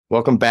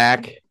Welcome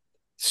back.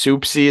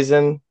 Soup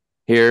season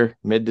here,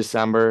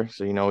 mid-December.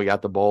 So we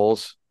got the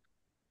bowls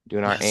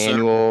doing our Yes,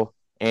 sir.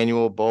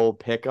 annual bowl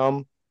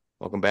pick'em.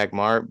 Welcome back,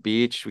 Mart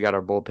Beach. We got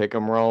our bowl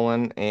pick'em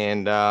rolling,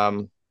 and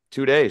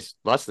 2 days,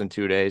 less than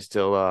 2 days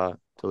till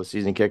the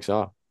season kicks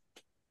off.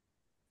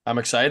 I'm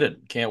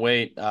excited. Can't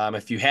wait.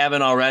 If you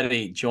haven't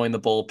already, join the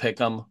Bull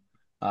Pick'em.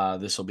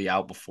 This will be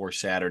out before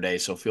Saturday,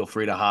 so feel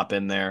free to hop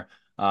in there.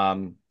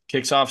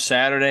 Kicks off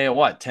Saturday at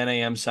what, 10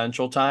 a.m.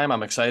 Central Time?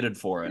 I'm excited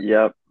for it.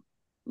 Yep.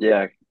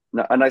 Yeah.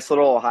 A nice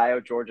little Ohio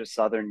Georgia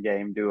Southern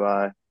game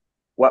to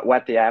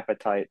whet the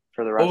appetite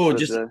for the rest Oh, of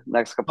just the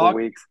next couple of talk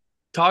weeks.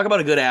 talk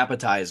about a good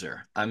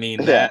appetizer. I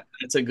mean, Yeah.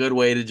 that's a good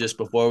way to just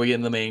before we get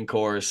in the main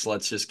course,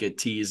 let's just get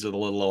teased with a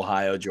little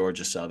Ohio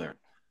Georgia Southern.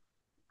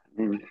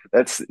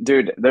 That's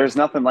dude, there's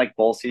nothing like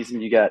bowl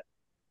season. You get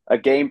a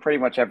game pretty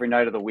much every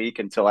night of the week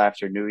until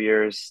after New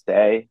Year's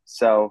Day.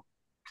 So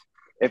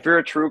if you're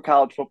a true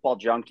college football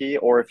junkie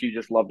or if you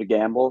just love to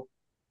gamble,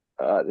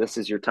 this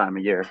is your time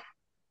of year.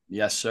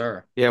 Yes,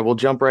 sir. Yeah, we'll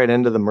jump right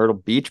into the Myrtle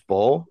Beach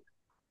Bowl.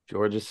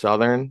 Georgia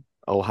Southern,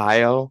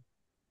 Ohio,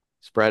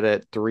 spread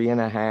at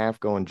 3.5,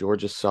 going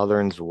Georgia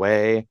Southern's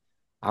way.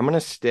 I'm gonna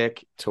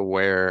stick to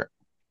where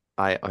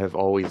I have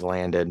always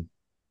landed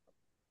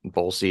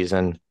bowl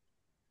season.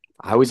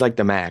 I always like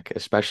the MAC,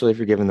 especially if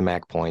you're giving the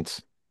MAC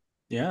points.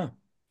 Yeah.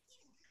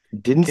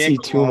 Didn't Can't see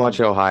go too much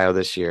wrong. Ohio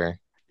this year.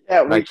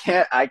 Yeah, But we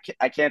can't. I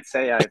can't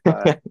say I've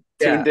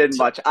Yeah. tuned in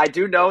much. I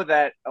do know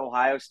that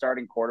Ohio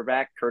starting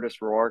quarterback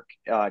Curtis Rourke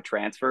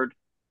transferred,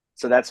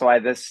 so that's why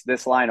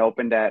this line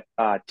opened at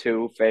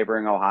 2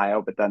 favoring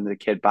Ohio, but then the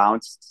kid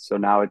bounced, so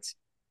now it's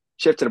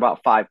shifted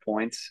about 5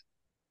 points.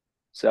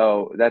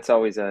 So that's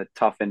always a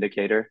tough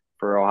indicator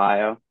for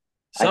Ohio.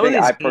 I Some of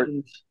think these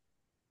games.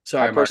 I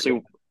Sorry, Mark.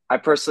 personally I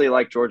personally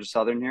like Georgia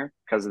Southern here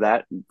because of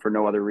that, for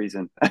no other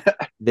reason.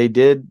 they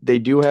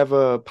do have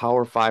a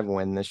Power 5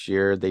 win this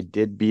year. They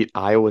did beat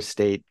Iowa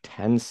State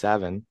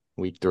 10-7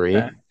 week 3.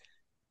 Okay.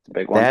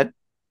 Big one. That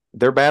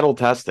they're battle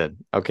tested.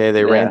 Okay,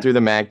 they ran Yeah, through the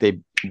MAC.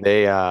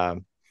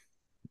 They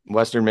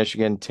Western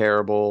Michigan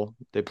terrible.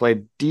 They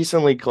played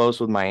decently close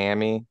with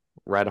Miami,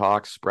 Red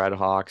Hawks, Spread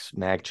Hawks,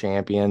 MAC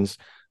champions,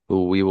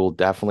 who we will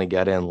definitely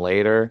get in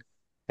later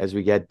as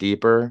we get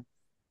deeper.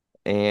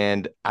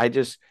 And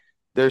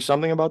there's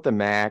something about the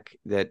Mac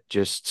that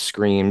just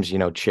screams,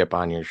 chip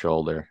on your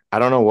shoulder. I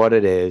don't know what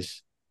it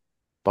is,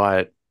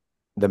 but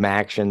the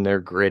Maction,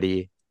 they're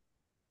gritty.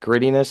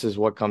 Grittiness is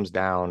what it comes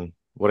down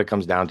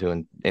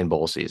to in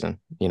bowl season.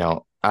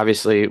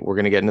 Obviously we're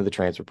going to get into the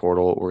transfer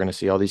portal. We're going to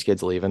see all these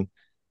kids leaving.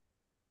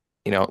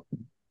 You know,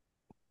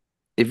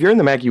 if you're in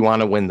the Mac, you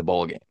want to win the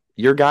bowl game.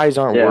 Your guys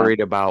aren't yeah. worried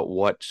about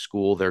what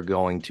school they're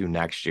going to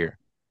next year.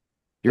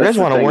 Your That's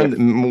guys the want to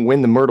thing. If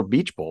win the Myrtle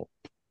Beach Bowl.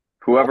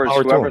 All whoever's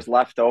power to them. whoever's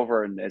left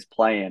over and is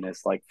playing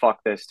is like,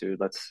 fuck this,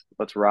 dude. Let's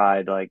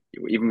ride. Like,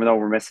 even though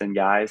we're missing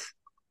guys,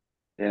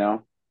 you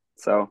know.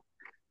 So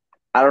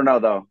I don't know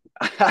though.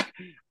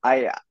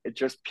 I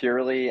just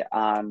purely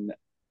on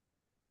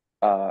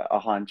a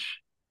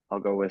hunch.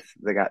 I'll go with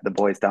the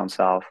boys down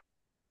south.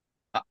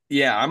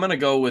 Yeah, I'm gonna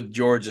go with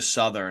Georgia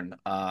Southern.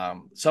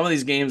 Some of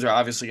these games are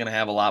obviously gonna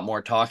have a lot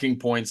more talking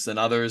points than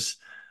others.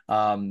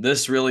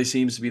 This really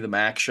seems to be the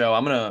MAC show.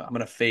 I'm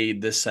gonna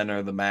fade this center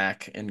of the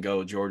MAC and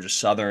go Georgia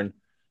Southern.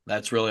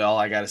 That's really all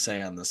I got to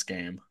say on this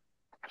game.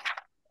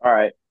 All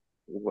right.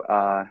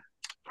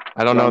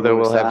 I don't You want know to that move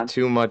we'll us have on?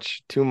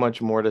 too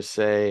much more to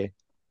say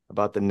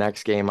about the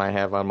next game I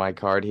have on my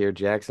card here,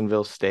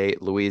 Jacksonville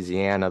State,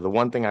 Louisiana. The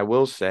one thing I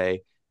will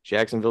say,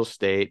 Jacksonville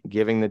State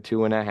giving the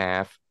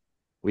 2.5.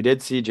 We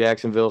did see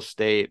Jacksonville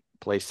State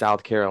play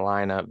South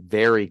Carolina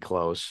very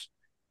close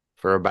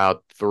for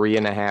about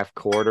 3.5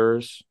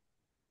 quarters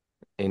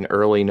in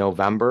early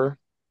November.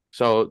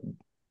 So,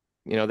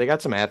 they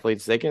got some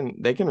athletes. They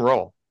can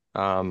roll.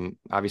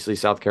 Obviously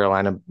South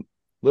Carolina,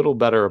 little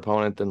better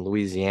opponent than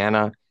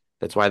Louisiana.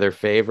 That's why they're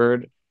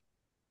favored.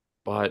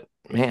 But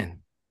man,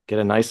 get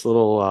a nice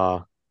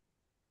little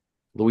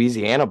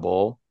Louisiana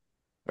Bowl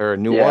or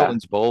New Yeah.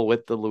 Orleans Bowl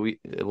with the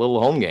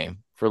little home game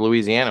for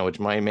Louisiana, which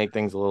might make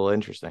things a little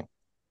interesting.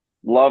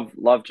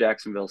 Love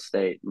Jacksonville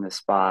State in this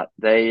spot.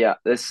 They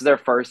this is their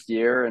first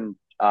year in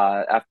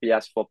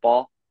FBS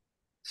football,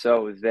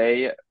 so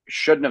they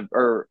shouldn't have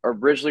or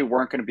originally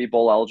weren't going to be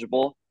bowl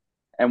eligible,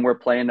 and were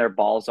playing their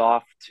balls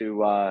off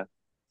to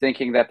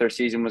thinking that their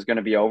season was going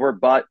to be over.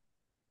 But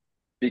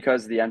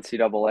because the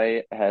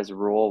NCAA has a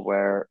rule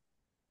where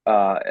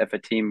if a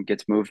team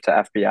gets moved to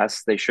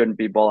FBS, they shouldn't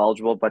be bowl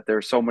eligible. But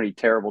there's so many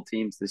terrible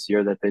teams this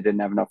year that they didn't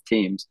have enough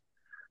teams,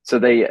 so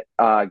they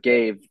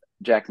gave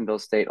Jacksonville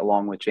State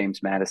along with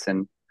James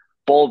Madison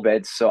bowl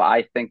bids. So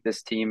I think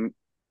this team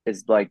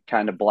is like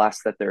kind of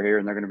blessed that they're here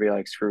and they're going to be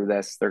like, screw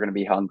this. They're going to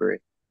be hungry.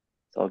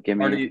 So Party, give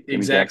me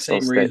exact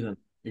Jacksonville same State. reason.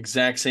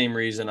 Exact same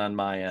reason on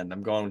my end.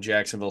 I'm going with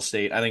Jacksonville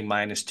State. I think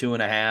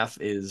 -2.5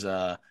 is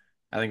I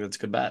think that's a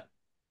good bet.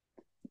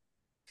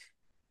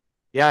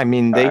 Yeah, I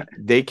mean All they right.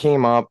 they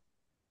came up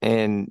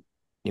and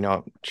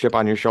chip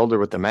on your shoulder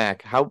with the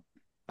MAC. How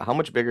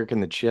much bigger can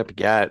the chip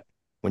get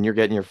when you're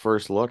getting your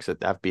first looks at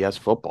FBS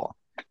football?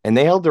 and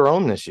they held their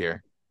own this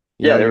year.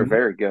 Yeah, they were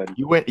very good.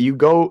 You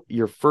go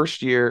your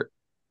first year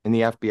in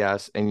the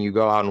FBS and you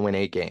go out and win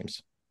 8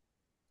 games.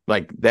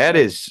 Like that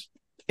is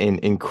an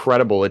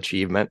incredible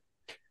achievement.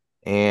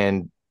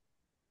 And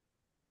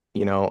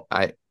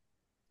I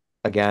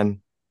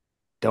again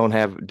don't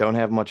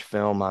have much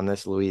film on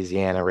this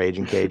Louisiana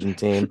Raging Cajun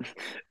team,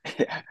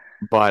 Yeah.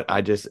 but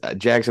I just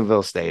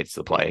Jacksonville State's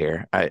the play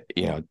here. I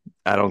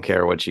don't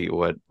care what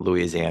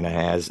Louisiana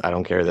has. I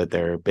don't care that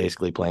they're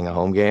basically playing a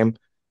home game.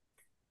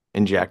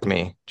 Inject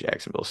me,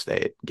 Jacksonville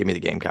State. Give me the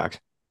Gamecocks.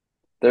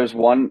 There's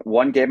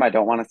one game I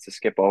don't want us to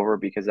skip over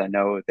because I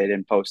know they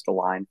didn't post a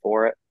line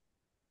for it,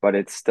 but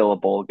it's still a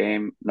bowl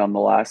game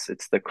nonetheless.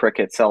 It's the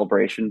Cricket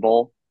Celebration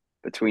Bowl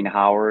between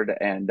Howard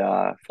and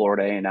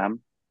Florida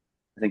A&M.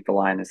 I think the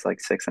line is like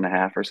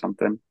 6.5 or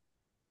something.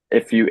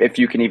 If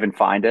you can even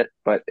find it,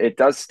 but it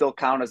does still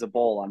count as a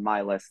bowl on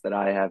my list that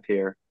I have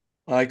here.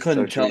 I So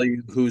couldn't tell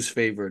you who's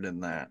favored in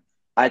that.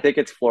 I think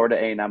it's Florida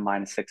A&M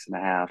minus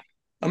 6.5.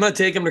 I'm gonna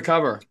take him to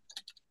cover.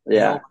 Yeah,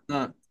 Hell,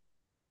 not.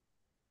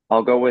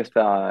 I'll go with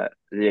the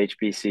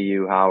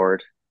HBCU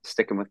Howard.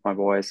 Sticking with my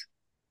boys.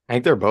 I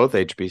think they're both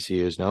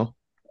HBCUs, no?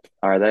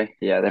 Are they?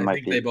 Yeah, they I might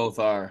think be. they both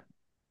are.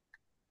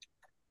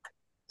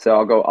 So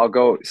I'll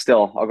go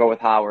with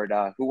Howard.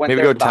 Who went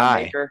Maybe there? go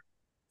tie.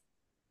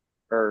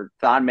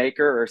 Thon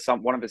Maker or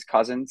one of his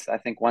cousins, I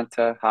think, went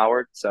to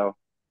Howard. So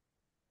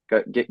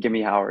give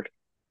me Howard.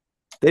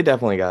 They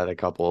definitely got a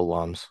couple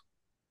alums.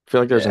 I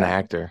feel like there's an Yeah.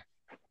 actor.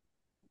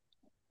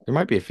 There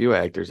might be a few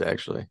actors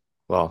actually.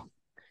 Well,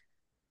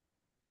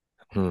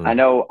 I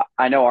know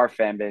our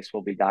fan base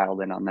will be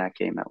dialed in on that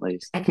game at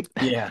least.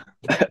 Yeah.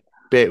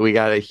 we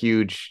got a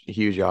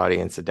huge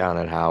audience down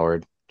at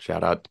Howard.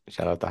 Shout out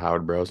the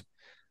Howard Bros.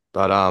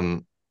 But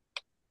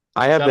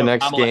I have Shout the out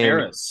next Kamala game.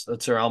 Harris.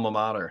 That's her alma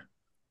mater.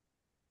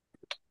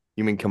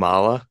 You mean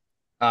Kamala?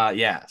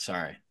 Yeah,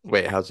 sorry.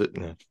 Wait, how's it?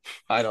 No.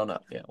 I don't know.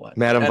 Yeah, what?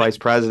 Madam Vice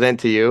President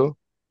to you?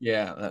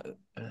 Yeah.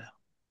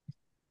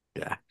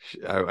 Yeah.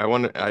 I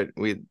wonder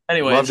we'd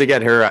Anyways, love to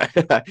get her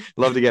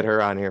love to get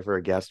her on here for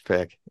a guest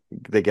pick.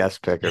 The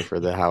guest picker for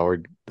the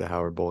Howard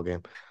Bowl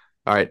game.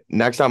 All right.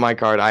 Next on my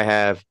card, I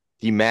have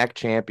the MAC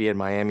champion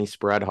Miami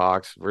Spread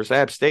Hawks versus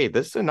App State.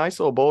 This is a nice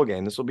little bowl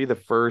game. This will be the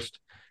first,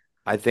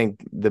 I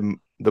think, the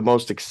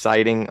most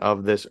exciting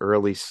of this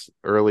early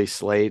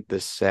slate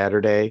this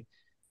Saturday.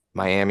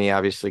 Miami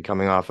obviously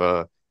coming off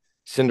a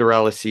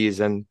Cinderella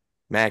season,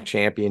 MAC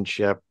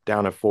championship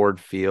down at Ford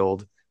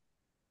Field.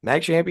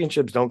 MAC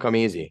championships don't come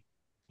easy.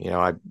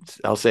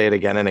 I'll say it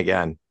again and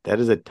again. That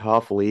is a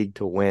tough league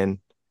to win.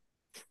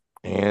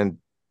 And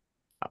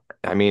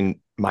I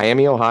mean,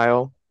 Miami,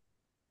 Ohio,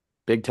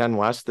 Big Ten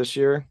West this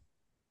year,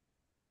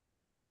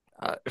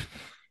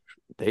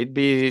 they'd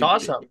be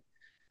awesome.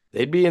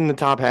 they'd be in the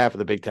top half of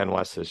the Big Ten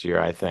West this year.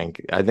 I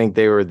think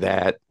they were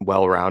that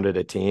well-rounded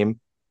a team.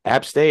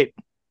 App State,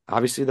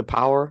 obviously the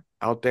power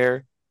out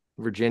there.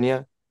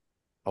 Virginia,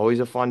 always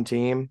a fun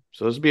team.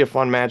 So this would be a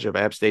fun matchup.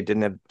 App State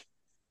didn't have,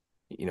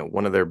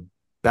 one of their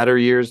better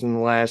years in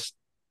out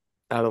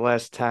of the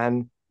last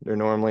 10. They're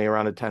normally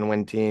around a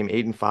 10-win team,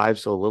 8-5,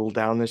 so a little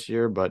down this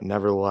year, but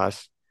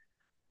nevertheless,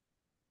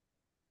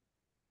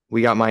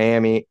 we got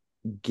Miami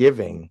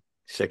giving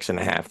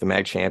 6.5, the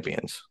MAC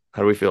champions.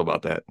 How do we feel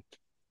about that?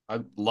 I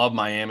love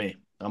Miami.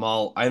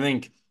 I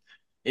think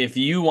if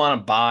you want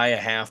to buy a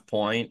half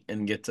point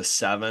and get to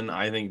 7,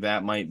 I think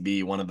that might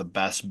be one of the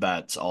best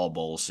bets all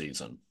bowl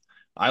season.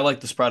 I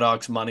like the Spread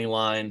Hawks money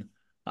line.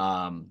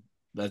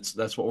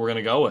 That's what we're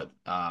gonna go with.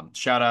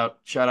 Shout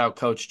out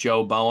Coach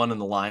Joe Bowen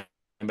and the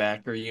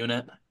linebacker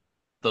unit.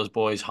 Those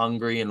boys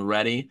hungry and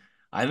ready.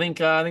 I think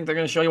they're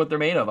gonna show you what they're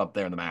made of up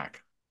there in the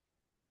MAC.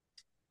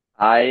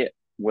 I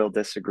will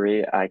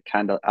disagree. I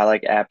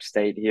like App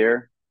State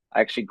here. I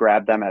actually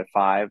grabbed them at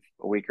 5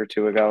 a week or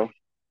two ago,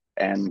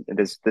 and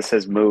this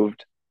has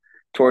moved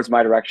towards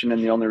my direction.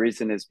 And the only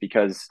reason is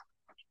because,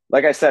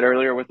 like I said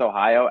earlier with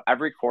Ohio,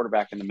 every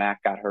quarterback in the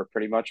MAC got hurt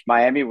pretty much.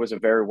 Miami was a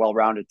very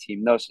well-rounded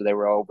team though, so they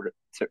were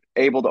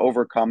able to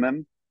overcome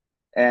him.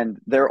 And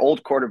their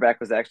old quarterback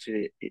was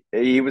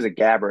he was a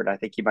Gabbard. I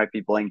think he might be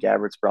Blaine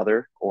Gabbard's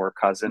brother or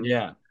cousin.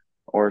 Yeah.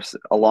 Or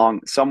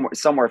along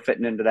somewhere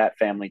fitting into that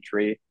family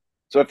tree.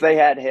 So if they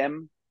had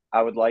him,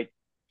 I would like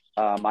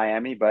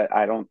Miami, but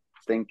I don't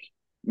think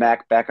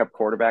MAC backup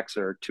quarterbacks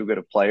are too good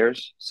of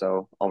players.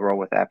 So I'll roll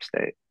with App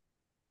State.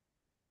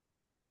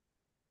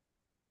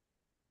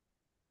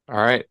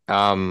 All right.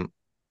 Yeah,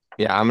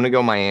 I'm gonna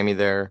go Miami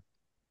there.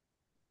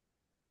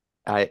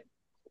 I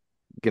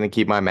gonna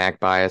keep my MAC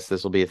bias.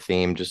 This will be a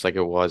theme, just like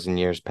it was in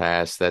years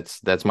past.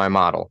 That's my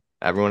model.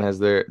 Everyone has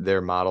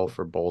their model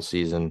for bowl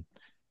season,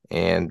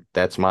 and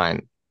that's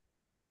mine.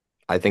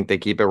 I think they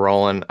keep it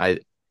rolling.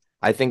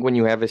 I think when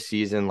you have a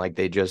season like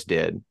they just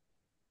did,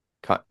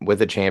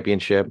 with a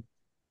championship,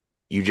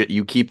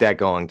 you keep that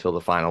going till the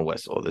final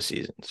whistle of the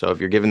season. So if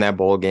you're given that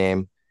bowl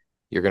game,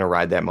 you're gonna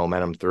ride that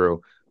momentum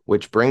through.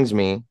 Which brings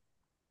me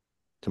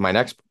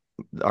to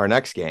our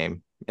next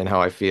game and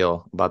how I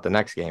feel about the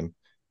next game.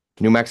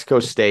 New Mexico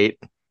State,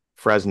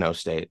 Fresno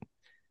State.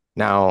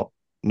 Now,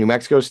 New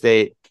Mexico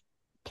State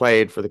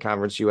played for the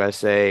Conference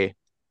USA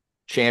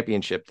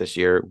championship this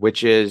year,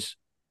 which is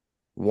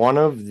one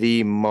of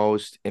the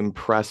most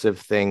impressive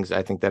things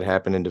I think that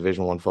happened in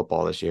Division I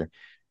football this year.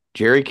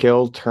 Jerry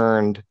Kill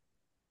turned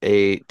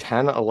a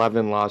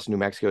 10-11 loss New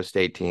Mexico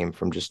State team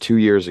from just 2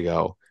 years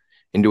ago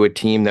into a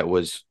team that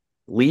was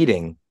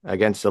leading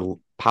against a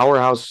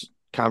powerhouse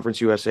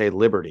Conference USA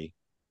Liberty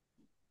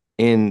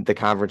in the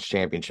conference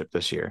championship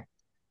this year.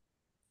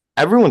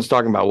 Everyone's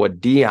talking about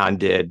what Dion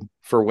did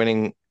for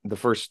winning the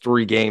first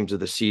 3 games of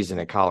the season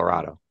at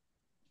Colorado.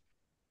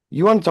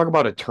 You want to talk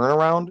about a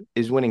turnaround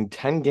is winning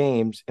 10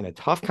 games in a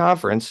tough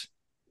conference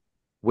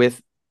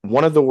with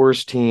one of the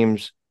worst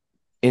teams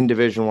in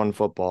Division I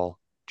football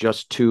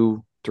just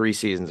 2-3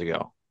 seasons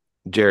ago,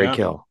 Jerry Yeah.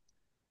 Kill.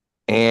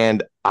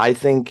 And I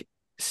think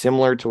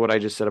similar to what I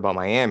just said about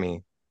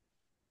Miami,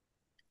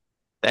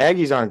 the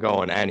Aggies aren't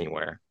going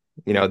anywhere.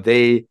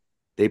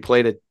 They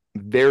played a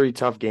very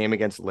tough game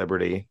against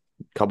Liberty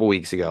a couple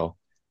weeks ago.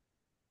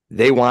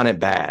 They want it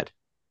bad.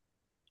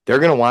 They're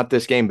going to want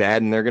this game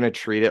bad, and they're going to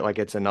treat it like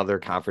it's another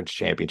conference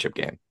championship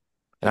game.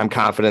 And I'm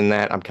confident in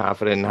that. I'm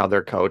confident in how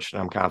they're coached,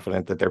 and I'm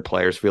confident that their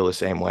players feel the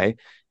same way.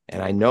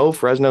 And I know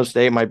Fresno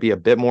State might be a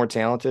bit more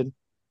talented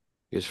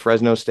because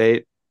Fresno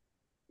State,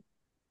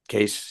 in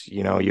case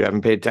you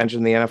haven't paid attention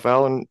to the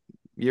NFL in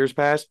years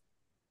past,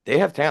 they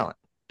have talent.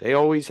 They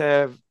always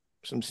have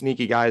some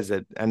sneaky guys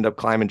that end up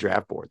climbing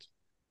draft boards.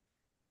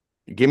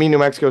 Give me New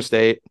Mexico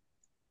State.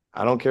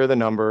 I don't care the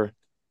number.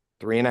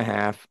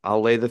 3.5.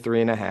 I'll lay the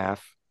 3.5.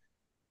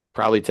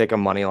 Probably take a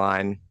money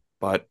line,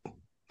 but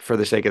for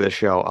the sake of the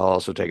show, I'll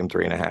also take them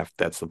 3.5.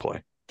 That's the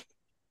play.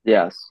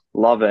 Yes,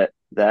 love it.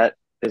 That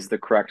is the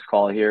correct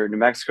call here. New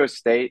Mexico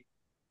State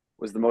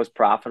was the most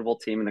profitable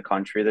team in the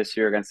country this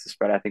year against the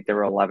spread. I think they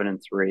were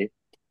 11-3.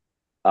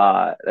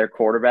 Their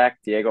quarterback,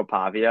 Diego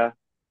Pavia,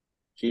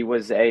 he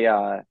was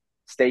a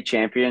state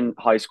champion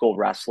high school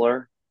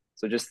wrestler.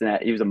 So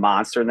he was a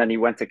monster. And then he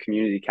went to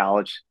community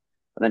college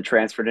and then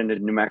transferred into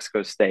New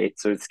Mexico State.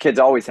 So his kid's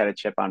always had a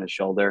chip on his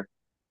shoulder.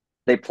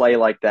 They play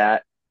like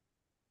that.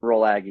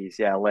 Roll Aggies.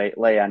 Yeah,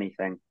 lay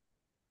anything.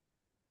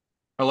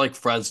 I like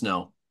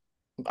Fresno.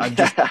 I've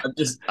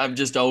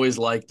just always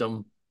liked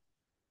them.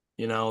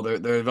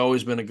 They've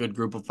always been a good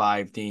group of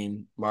 5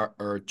 team.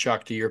 Or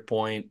Chuck, to your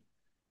point,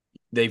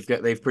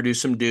 they've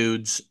produced some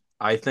dudes.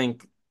 I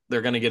think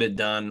they're going to get it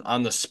done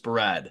on the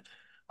spread.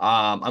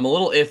 I'm a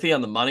little iffy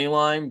on the money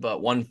line,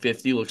 but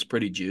 150 looks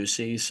pretty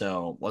juicy,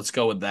 so let's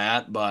go with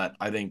that. But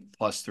I think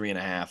plus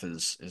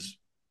 3.5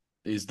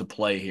 is the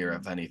play here,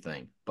 if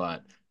anything.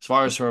 But as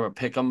far as from a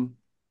pick 'em,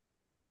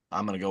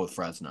 I'm going to go with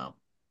Fresno.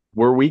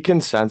 Were we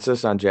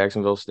consensus on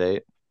Jacksonville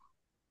State?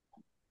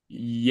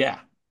 Yeah.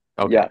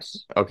 Okay.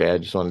 Yes. Okay. I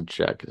just wanted to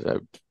check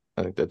because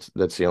I think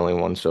that's the only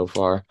one so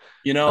far.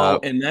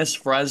 In this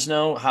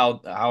Fresno,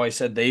 how I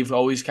said they've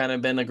always kind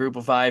of been a group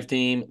of 5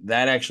 team,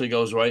 that actually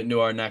goes right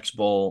into our next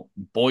bowl,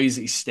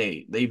 Boise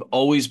State. They've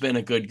always been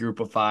a good group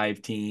of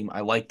 5 team.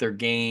 I like their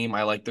game.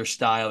 I like their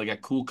style. They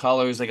got cool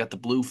colors. They got the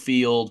blue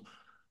field.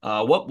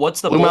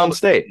 What's the Blue bowl Mountain they're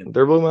State. playing in?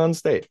 They're Blue Mountain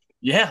State.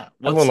 Yeah.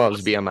 Everyone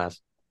loves BMS.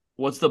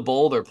 What's the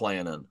bowl they're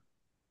playing in?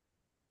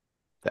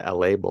 The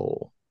LA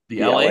Bowl. The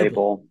The LA LA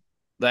Bowl. Bowl.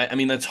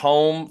 That's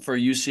home for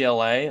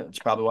UCLA. That's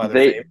probably why they're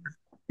They favored.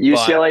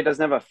 UCLA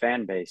doesn't have a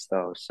fan base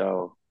though,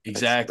 so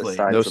Exactly. No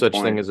besides the such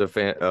point. thing as a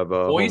fan of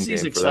a home Boise's game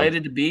for them.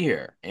 excited to be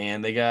here,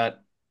 and they got.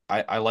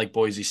 I like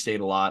Boise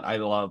State a lot. I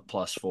love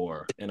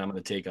 +4, and I'm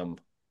going to take them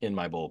in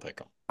my bowl pick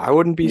 'em. I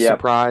wouldn't be Yep.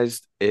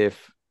 surprised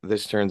if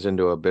this turns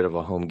into a bit of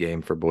a home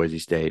game for Boise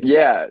State,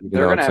 Yeah, even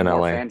they're though gonna it's have in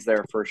more LA. fans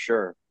there for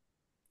sure.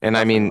 And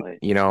I mean,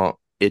 Definitely.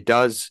 it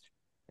does,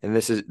 and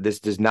this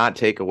does not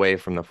take away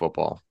from the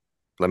football.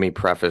 Let me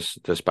preface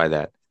this by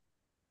that.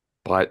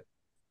 But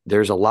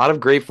there's a lot of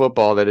great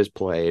football that is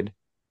played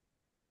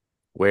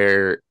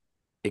where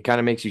it kind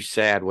of makes you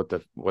sad what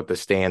the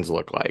stands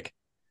look like.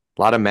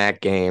 A lot of MAC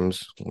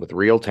games with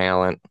real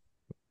talent,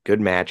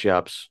 good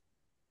matchups.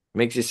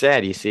 Makes you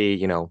sad. You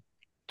see,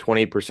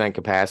 20%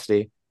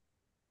 capacity.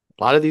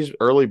 A lot of these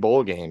early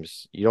bowl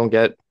games, you don't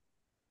get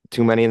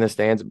too many in the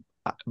stands.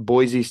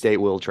 Boise State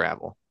will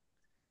travel,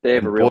 They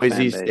have a and real fan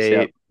Boise base. Yep.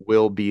 State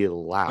will be They're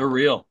loud.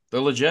 real.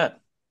 They're legit.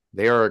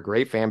 They are a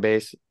great fan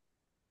base.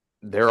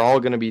 They're all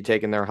going to be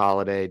taking their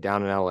holiday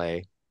down in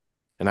LA,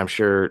 and I'm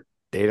sure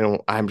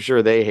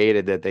they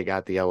hated that they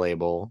got the LA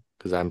Bowl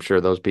because I'm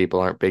sure those people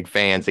aren't big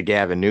fans of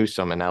Gavin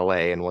Newsom in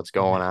LA and what's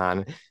going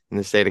on in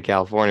the state of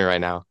California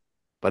right now.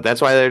 But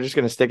that's why they're just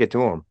going to stick it to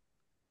them.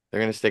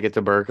 They're going to stick it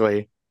to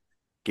Berkeley.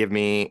 Give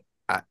me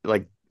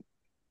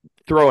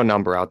throw a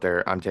number out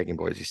there. I'm taking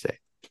Boise State.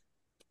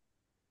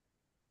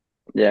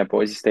 Yeah,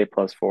 Boise State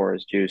 +4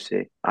 is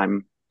juicy.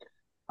 I'm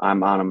on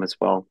them as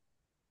well.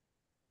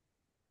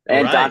 All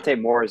And right. Dante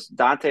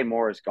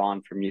Moore is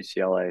gone from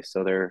UCLA,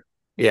 so they're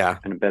Yeah.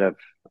 in a bit of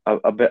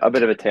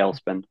a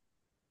tailspin.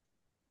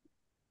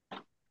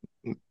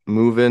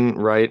 Moving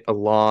right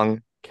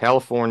along.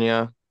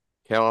 California,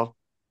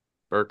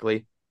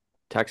 Berkeley,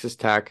 Texas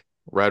Tech,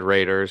 Red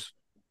Raiders.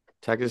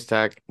 Texas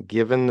Tech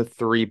given the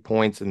 3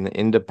 points in the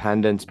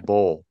Independence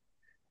Bowl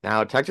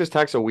Now, Texas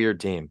Tech's a weird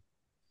team,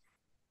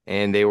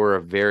 and they were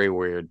a very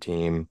weird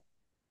team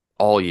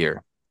all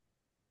year.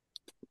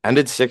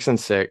 Ended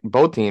 6-6,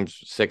 both teams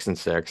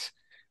 6-6,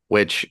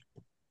 which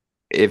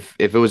if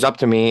it was up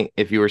to me,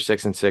 if you were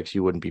 6-6,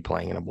 you wouldn't be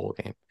playing in a bowl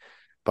game.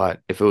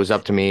 But if it was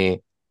up to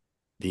me,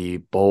 the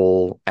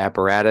bowl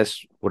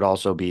apparatus would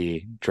also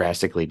be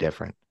drastically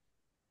different.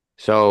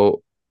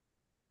 So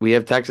we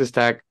have Texas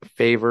Tech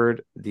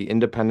favored the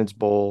Independence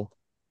Bowl.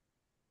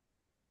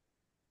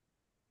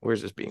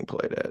 Where's this being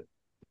played at? I'm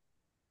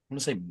gonna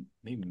say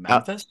maybe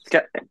Uh, Memphis,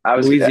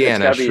 It's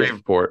Louisiana, gotta be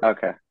Shreveport.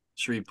 okay.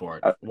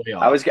 Shreveport. Uh, Way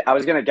off. I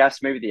was gonna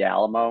guess maybe the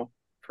Alamo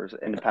for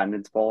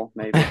Independence Bowl,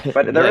 maybe.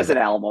 But there Yeah, is an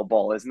Alamo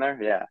Bowl, isn't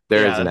there? Yeah,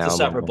 there Yeah, is an that's a Alamo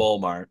separate Bowl. bowl,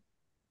 Mart.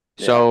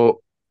 yeah.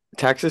 So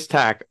Texas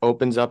Tech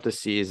opens up the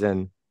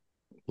season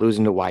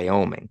losing to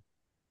Wyoming.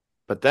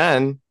 But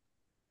then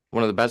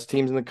one of the best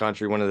teams in the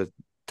country, one of the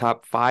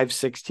top 5,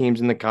 6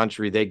 teams in the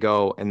country, they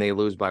go and they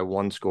lose by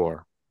 1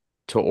 score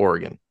to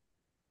Oregon.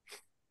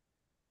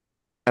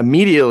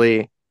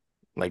 Immediately,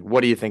 like,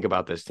 what do you think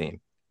about this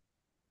team?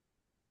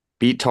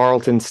 Beat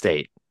Tarleton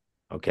State,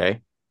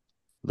 okay?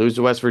 Lose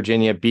to West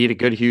Virginia, beat a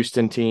good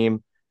Houston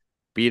team,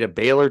 beat a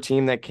Baylor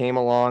team that came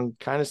along,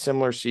 kind of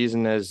similar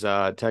season as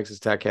Texas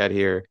Tech had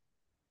here.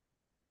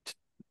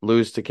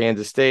 Lose to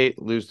Kansas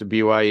State, lose to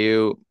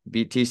BYU,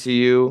 beat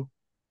TCU,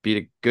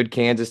 beat a good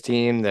Kansas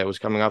team that was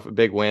coming off a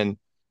big win.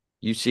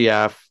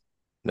 UCF,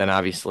 then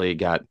obviously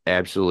got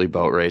absolutely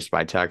boat raced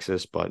by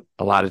Texas, but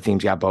a lot of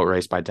teams got boat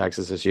raced by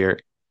Texas this year.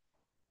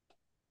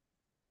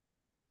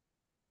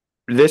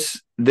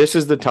 This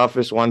is the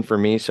toughest one for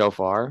me so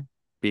far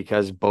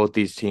because both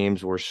these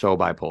teams were so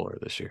bipolar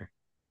this year.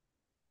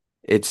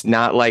 It's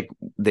not like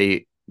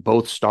they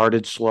both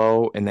started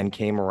slow and then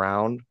came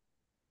around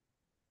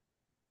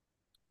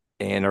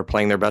and are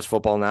playing their best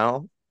football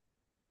now.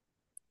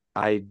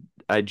 I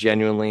I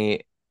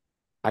genuinely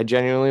I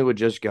genuinely would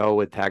just go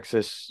with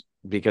Texas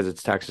because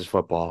it's Texas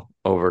football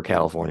over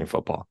California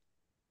football.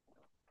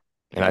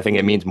 And I think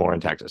it means more in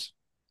Texas.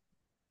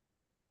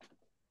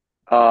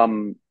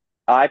 Um,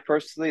 I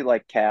personally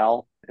like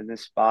Cal in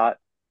this spot.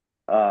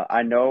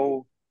 I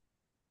know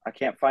I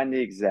can't find the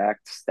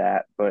exact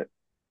stat, but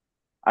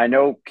I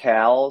know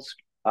Cal's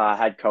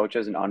head coach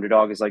as an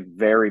underdog is like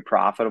very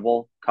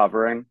profitable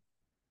covering.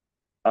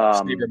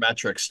 Um,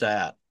 Sabermetric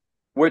stat.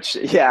 which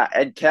yeah,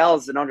 and Cal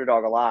is an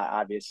underdog a lot,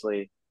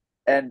 obviously.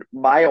 And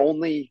my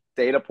only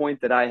data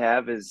point that I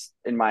have is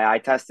in my eye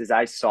test is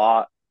I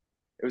saw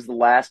it was the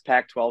last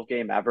Pac-12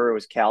 game ever. It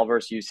was Cal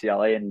versus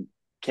UCLA, and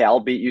Cal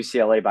beat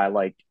UCLA by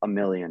like a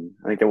million.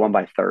 I think they won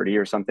by 30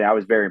 or something. I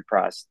was very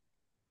impressed.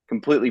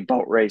 Completely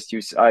boat raced.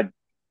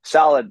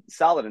 Solid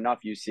enough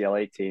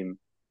UCLA team.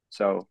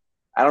 So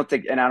I don't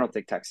think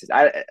Texas.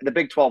 The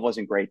Big 12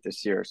 wasn't great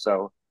this year.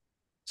 So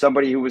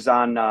somebody who was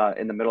on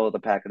in the middle of the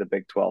pack of the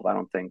Big 12, I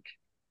don't think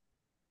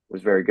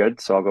was very good.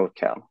 So I'll go with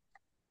Cal.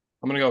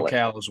 I'm gonna go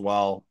Cal as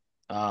well.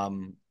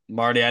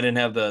 Marty, I didn't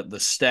have the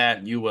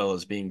stat you will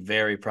as being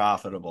very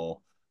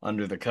profitable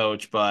under the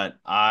coach, but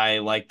I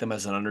like them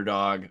as an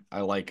underdog.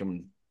 I like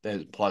them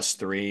at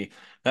 +3.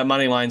 That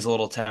money line's a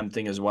little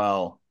tempting as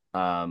well.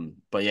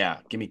 But yeah,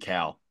 give me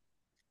Cal.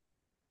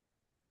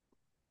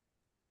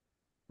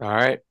 All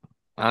right.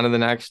 On to the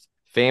next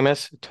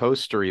famous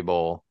Toastery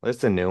Bowl.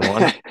 That's a new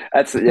one.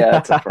 That's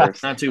a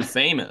first. Not too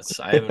famous.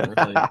 I haven't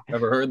really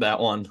ever heard that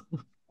one.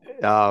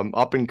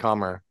 Up and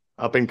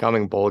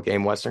coming bowl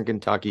game, Western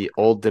Kentucky,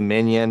 Old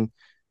Dominion.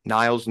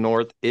 Niles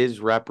North is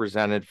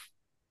represented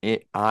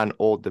on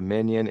Old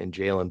Dominion and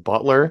Jalen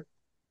Butler,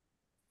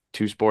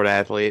 two-sport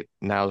athlete,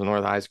 Niles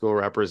North High School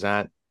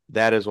represent.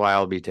 That is why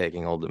I'll be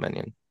taking Old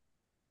Dominion.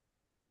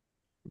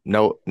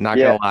 No, not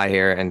Yeah, gonna lie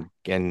here and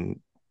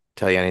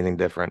tell you anything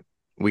different.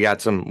 We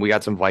got some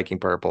Viking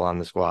purple on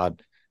the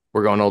squad.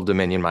 We're going Old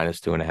Dominion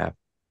 -2.5.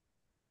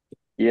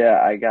 yeah.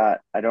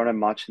 I don't have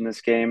much in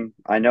this game.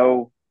 I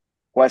know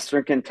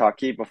Western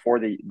Kentucky before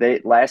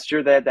they last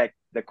year they had that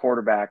the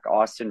quarterback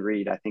Austin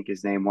Reed, I think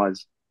his name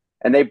was,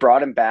 and they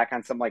brought him back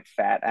on some like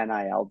fat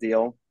NIL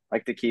deal,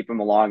 like to keep him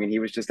along, and he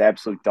was just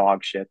absolute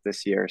dog shit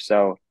this year.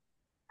 So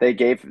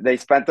they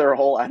spent their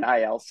whole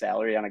NIL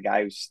salary on a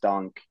guy who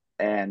stunk,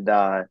 and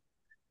I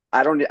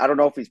don't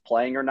know if he's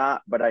playing or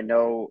not, but I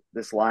know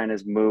this line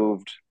has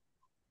moved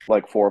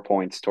like 4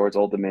 points towards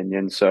Old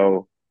Dominion.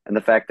 So and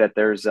the fact that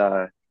there's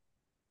a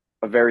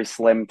very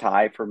slim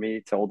tie for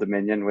me to Old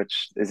Dominion,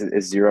 which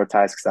is zero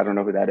ties because I don't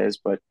know who that is,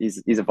 but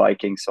he's a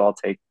Viking, so I'll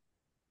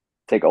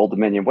take Old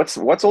Dominion. What's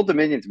Old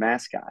Dominion's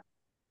mascot?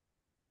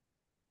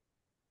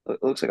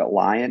 It looks like a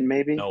lion,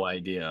 maybe. No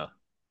idea.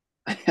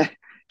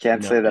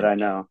 Can't No say that I idea.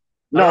 know.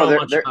 I don't No, know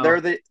much about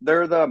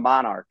they're the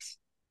Monarchs.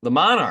 the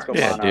Let's go Monarchs.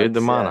 Yeah, dude,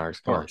 the Monarchs. Yeah. Monarchs.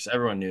 Of Come on. course,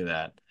 everyone knew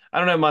that. I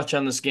don't have much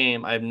on this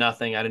game. I have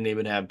nothing. I didn't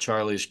even have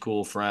Charlie's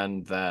cool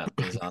friend that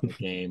is on the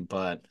game,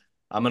 but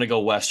I'm gonna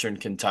go Western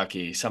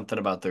Kentucky. Something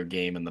about their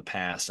game in the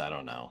past. I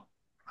don't know.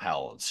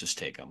 Hell, let's just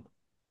take them.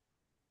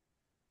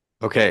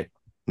 Okay.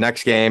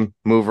 Next game,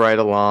 move right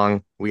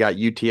along. We got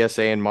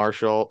UTSA and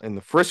Marshall in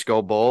the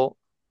Frisco Bowl.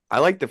 I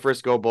like the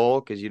Frisco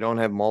Bowl because you don't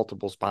have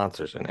multiple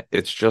sponsors in it.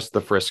 It's just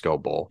the Frisco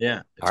Bowl.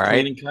 Yeah, All it's clean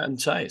right. and cut and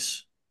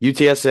concise.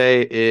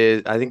 UTSA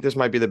is, I think this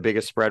might be the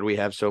biggest spread we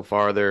have so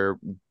far.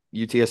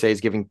 UTSA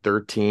is giving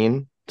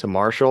 13 to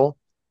Marshall.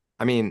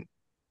 I mean,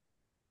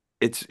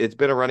 it's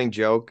been a running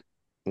joke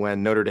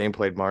when Notre Dame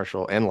played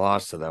Marshall and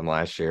lost to them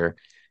last year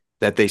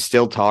that they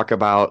still talk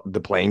about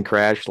the plane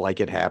crash like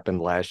it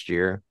happened last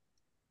year.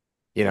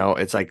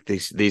 It's like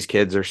these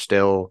kids are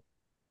still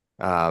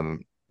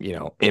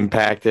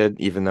impacted,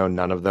 even though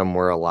none of them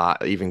were alive,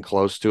 even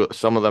close to it.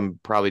 Some of them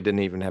probably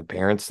didn't even have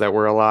parents that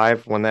were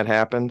alive when that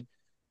happened.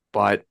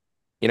 But,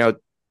 you know,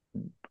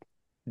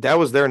 that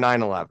was their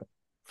 9/11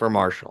 for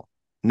Marshall.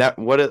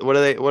 What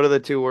are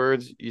the two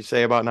words you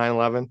say about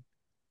 9/11?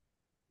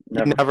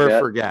 You Never never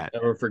forget. forget.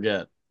 Never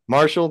forget.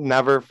 Marshall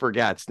never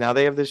forgets. Now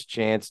they have this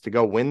chance to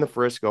go win the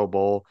Frisco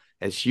Bowl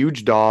as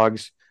huge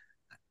dogs.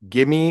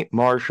 Give me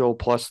Marshall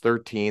plus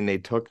 13. They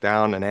took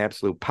down an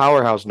absolute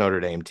powerhouse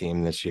Notre Dame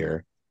team last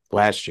year.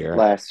 Last year.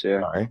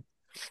 Sorry.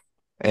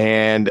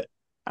 And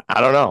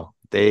I don't know.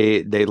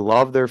 They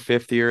love their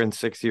fifth year and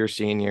sixth year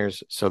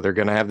seniors, so they're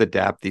gonna have the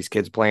depth. These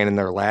kids playing in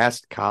their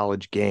last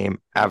college game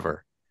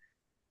ever.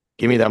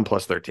 Give me them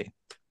plus 13.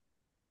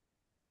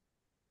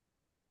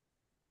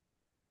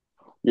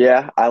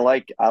 Yeah, I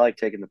like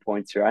taking the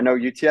points here. I know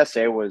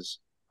UTSA was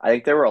I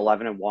think they were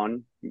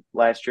 11-1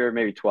 last year,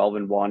 maybe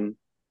 12-1.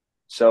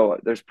 So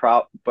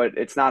but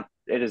it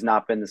has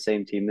not been the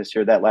same team this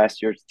year. That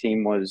last year's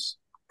team was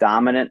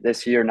dominant.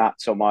 This year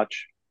not so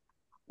much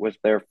with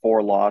their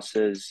four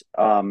losses.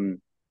 And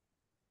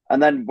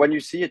then when you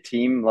see a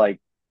team like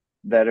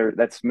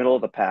that's middle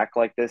of the pack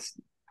like this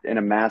in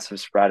a massive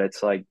spread,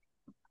 it's like,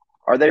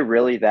 are they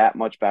really that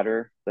much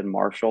better than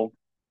Marshall?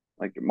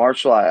 Like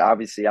Marshall,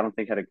 obviously, I don't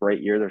think had a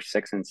great year. They're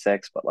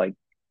 6-6, but like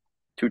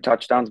two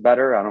touchdowns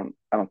better. I don't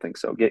think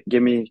so.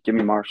 Give me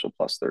Marshall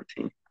plus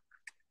 13.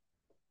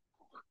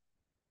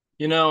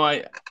 You know,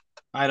 I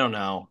don't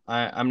know.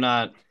 I'm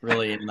not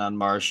really in on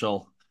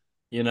Marshall.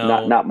 You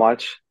Not know, not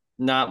much.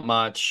 not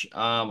much.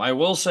 I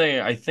will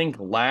say I think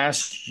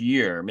last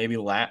year, maybe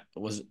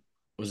was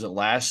it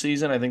last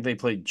season? I think they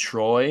played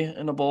Troy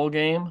in a bowl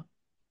game.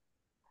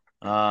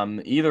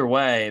 Either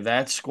way,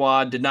 that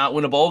squad did not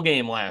win a bowl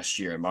game last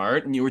year,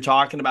 Mart, and you were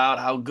talking about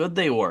how good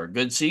they were.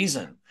 Good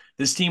season.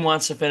 This team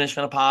wants to finish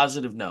on a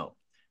positive note.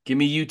 Give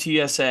me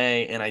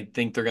UTSA, and I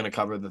think they're going to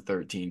cover the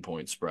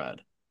 13-point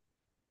spread.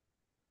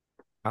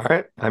 All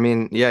right. I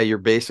mean, yeah, you're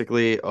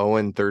basically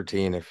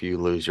 0-13 if you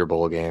lose your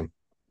bowl game,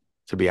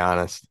 to be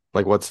honest.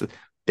 Like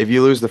if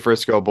you lose the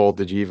Frisco Bowl,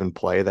 did you even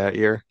play that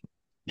year?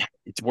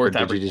 It's Or worth did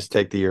you everything. just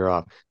take the year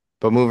off?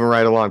 But moving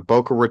right along,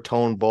 Boca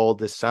Raton Bowl,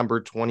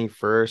 December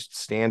 21st,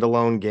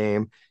 standalone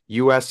game,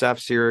 USF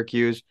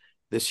Syracuse.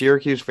 The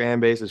Syracuse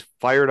fan base is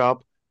fired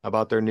up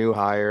about their new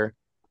hire,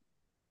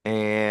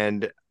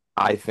 and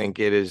I think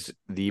it is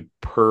the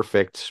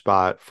perfect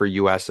spot for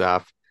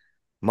USF.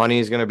 Money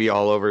is going to be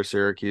all over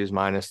Syracuse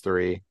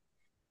 -3.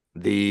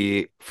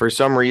 For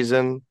some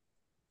reason,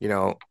 you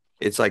know,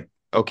 it's like,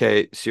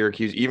 okay,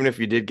 Syracuse, even if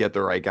you did get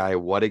the right guy,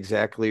 what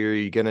exactly are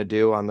you going to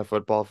do on the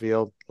football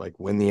field? Like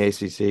win the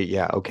ACC?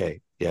 Yeah,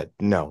 okay. Yeah,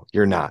 no,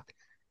 you're not.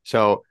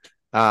 So,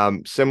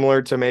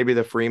 similar to maybe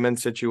the Freeman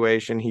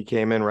situation, he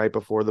came in right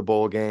before the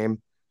bowl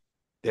game.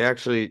 They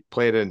actually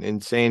played an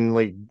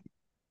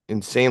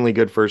insanely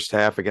good first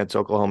half against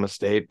Oklahoma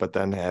State, but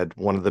then had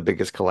one of the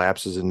biggest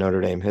collapses in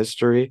Notre Dame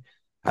history.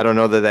 I don't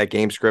know that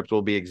game script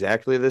will be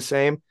exactly the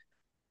same,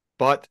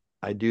 but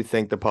I do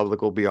think the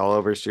public will be all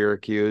over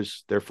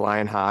Syracuse. They're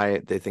flying high.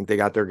 They think they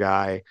got their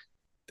guy.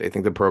 They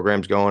think the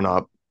program's going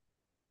up.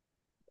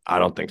 I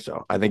don't think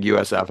so. I think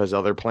USF has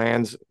other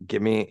plans.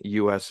 Give me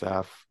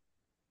USF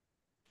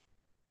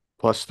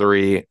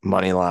 +3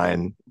 money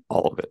line,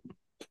 all of it.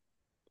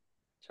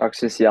 Chuck's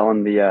just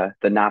yelling the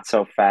not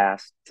so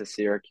fast to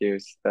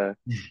Syracuse, the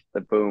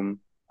boom.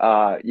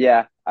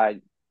 Yeah, I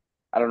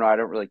don't know. I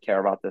don't really care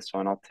about this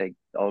one.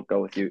 I'll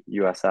go with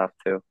USF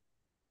too.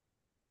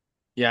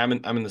 Yeah,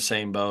 I'm in the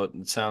same boat.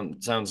 It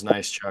sounds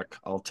nice, Chuck.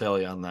 I'll tell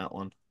you on that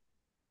one.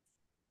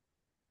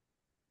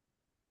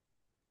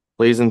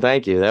 Please and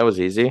thank you. That was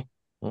easy.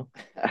 Well,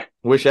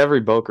 wish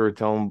every Boca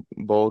Raton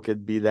Bowl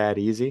could be that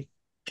easy.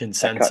 That cut and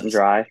Consensus.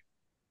 dry.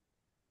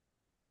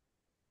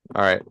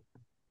 All right.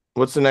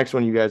 What's the next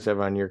one you guys have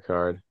on your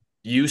card?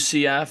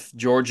 UCF,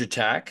 Georgia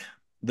Tech.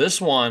 This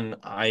one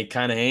I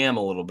kind of am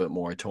a little bit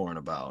more torn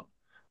about.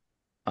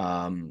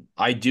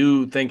 I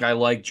do think I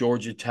like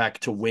Georgia Tech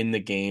to win the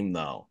game,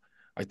 though.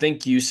 I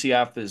think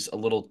UCF is a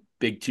little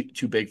big,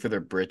 too big for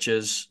their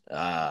britches.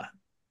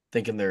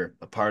 Thinking they're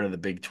a part of the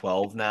Big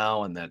 12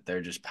 now and that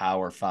they're just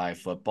Power Five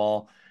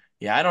football.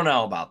 Yeah, I don't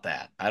know about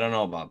that. I don't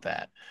know about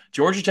that.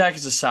 Georgia Tech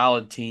is a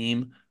solid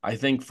team. I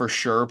think for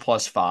sure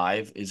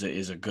 +5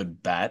 is a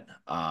good bet.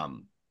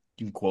 You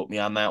can quote me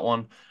on that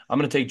one. I'm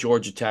going to take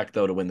Georgia Tech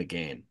though to win the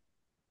game.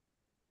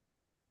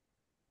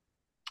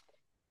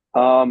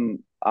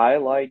 I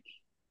like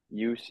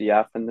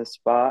UCF in this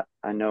spot.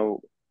 I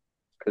know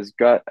because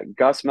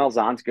Gus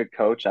Malzahn's a good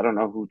coach. I don't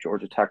know who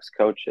Georgia Tech's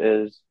coach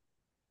is.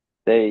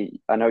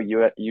 I know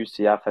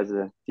UCF has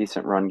a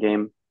decent run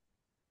game.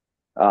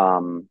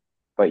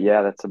 But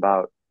yeah, that's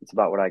about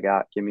what I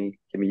got. Give me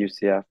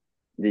UCF.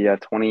 The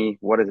 20,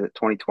 what is it?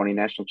 2020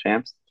 national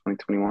champs,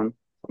 2021, something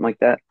like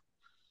that.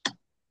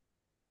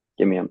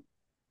 Give me them.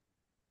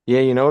 Yeah,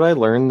 you know what I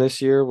learned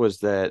this year was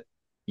that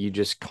you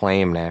just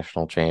claim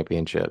national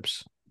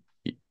championships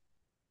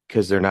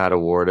because they're not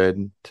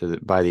awarded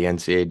by the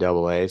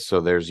NCAA.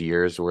 So there's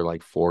years where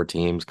like four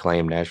teams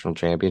claim national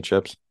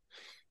championships.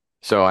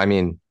 So I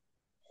mean,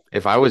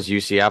 if I was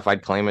UCF,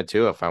 I'd claim it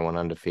too if I went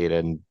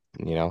undefeated.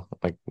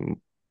 Like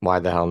why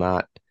the hell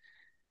not?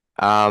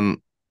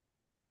 Um,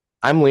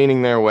 I'm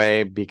leaning their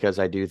way because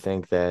I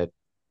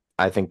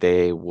think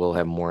they will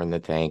have more in the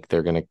tank.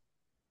 They're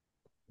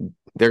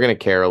gonna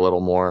care a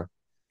little more,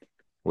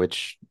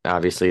 which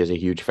obviously is a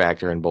huge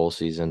factor in bowl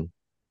season.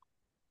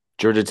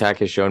 Georgia Tech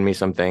has shown me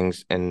some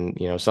things, and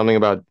something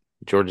about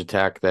Georgia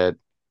Tech that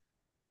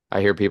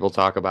I hear people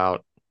talk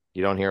about.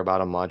 You don't hear about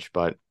them much,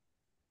 but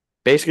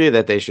basically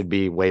that they should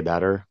be way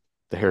better.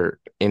 They're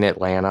in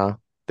Atlanta.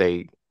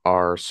 They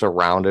are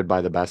surrounded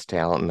by the best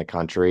talent in the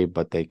country,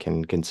 but they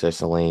can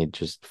consistently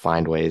just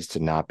find ways to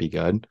not be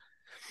good.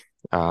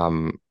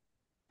 Um,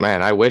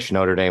 Man, I wish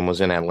Notre Dame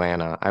was in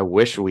Atlanta. I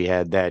wish we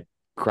had that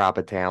crop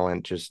of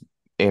talent just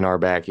in our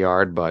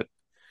backyard, but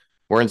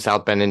we're in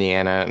South Bend,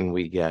 Indiana, and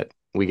we get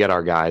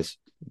our guys.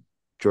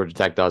 Georgia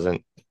Tech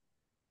doesn't.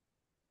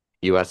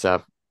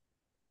 USF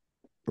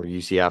or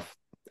UCF.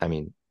 I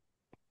mean,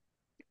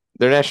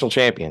 they're national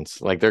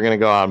champions. Like they're gonna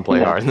go out and play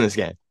Yeah. hard in this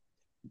game.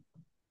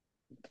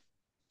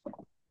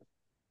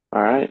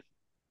 All right.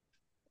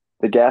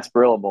 The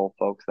Gasparilla Bowl,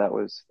 folks.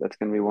 That's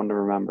gonna be one to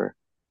remember.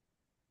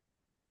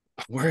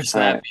 Where's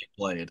All that right. being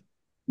played?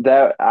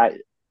 That I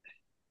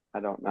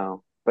don't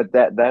know, but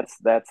that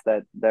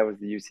was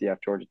the UCF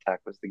Georgia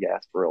Tech was the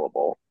Gasparilla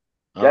Bowl.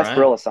 All right.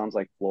 Gasparilla sounds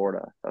like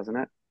Florida, doesn't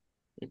it?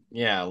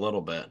 Yeah, a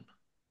little bit.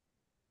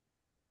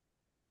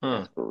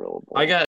 Huh. Gasparilla I Bowl. got